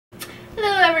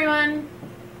everyone!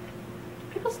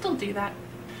 People still do that.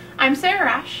 I'm Sara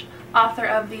Raasch, author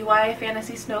of the YA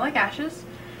fantasy Snow Like Ashes,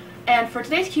 and for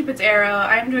today's Cupid's Arrow,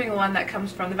 I'm doing one that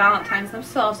comes from the Valentines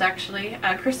themselves, actually.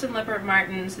 Kristen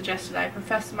Lippert-Martin suggested I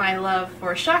profess my love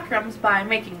for chakrams by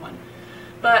making one.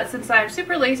 But since I'm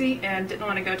super lazy and didn't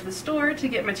want to go to the store to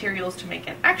get materials to make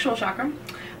an actual chakram,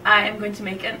 I am going to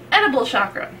make an edible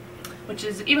chakram, which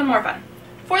is even more fun.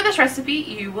 For this recipe,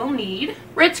 you will need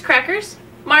Ritz crackers,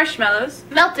 marshmallows,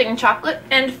 melting chocolate,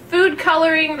 and food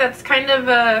coloring that's kind of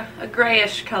a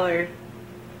grayish color.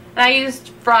 And I used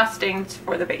frostings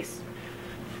for the base.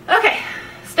 Okay,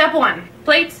 step 1.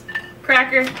 Plates,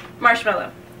 cracker,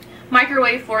 marshmallow.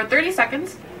 Microwave for 30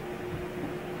 seconds.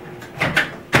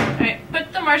 Alright,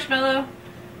 put the marshmallow,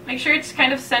 make sure it's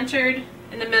kind of centered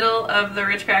in the middle of the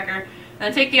Ritz cracker, and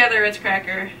then take the other Ritz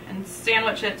cracker and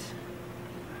sandwich it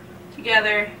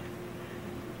together,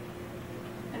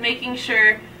 and making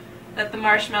sure that the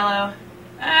marshmallow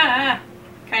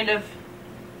kind of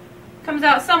comes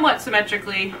out somewhat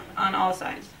symmetrically on all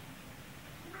sides.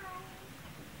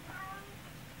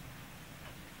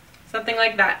 Something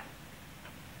like that.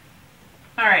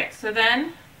 Alright, so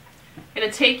then you're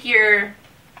going to take your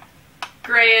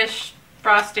grayish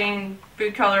frosting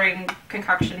food coloring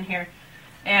concoction here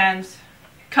and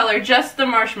color just the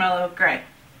marshmallow gray.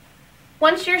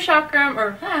 Once your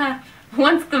chakram,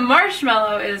 once the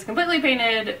marshmallow is completely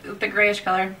painted with the grayish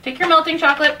color, take your melting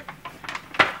chocolate,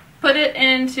 put it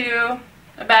into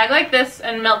a bag like this,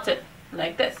 and melt it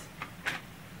like this.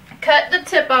 Cut the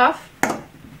tip off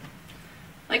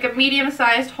like a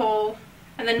medium-sized hole,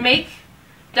 and then make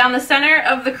down the center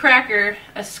of the cracker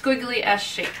a squiggly S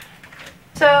shape.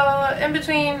 So in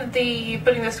between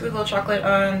putting the squiggle chocolate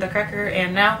on the cracker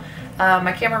and now,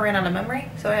 my camera ran out of memory,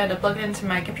 so I had to plug it into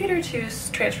my computer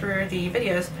to transfer the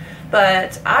videos,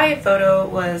 but iPhoto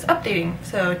was updating,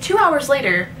 so 2 hours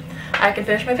later I can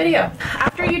finish my video.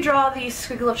 After you draw the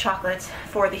squiggle of chocolate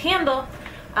for the handle,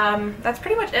 that's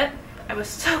pretty much it. I was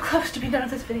so close to being done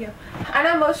with this video. I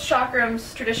know most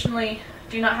chakrams traditionally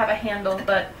do not have a handle,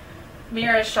 but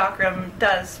Mira's chakram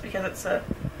does, because it's a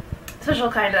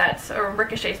special kind that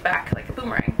ricochets back like a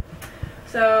boomerang.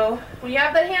 So when you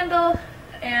have that handle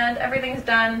and everything's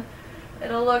done,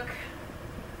 it'll look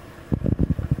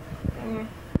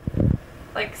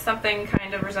like something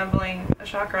kind of resembling a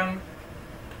chakram.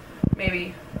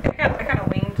 Maybe. I kind of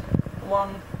winged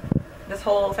along this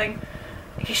whole thing,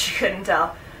 in case you couldn't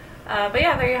tell. But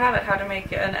yeah, there you have it, how to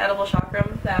make an edible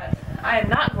chakram that I am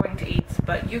not going to eat,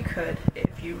 but you could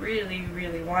if you really,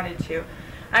 really wanted to.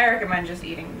 I recommend just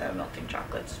eating the melting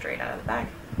chocolate straight out of the bag.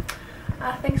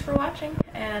 Thanks for watching,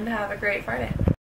 and have a great Friday.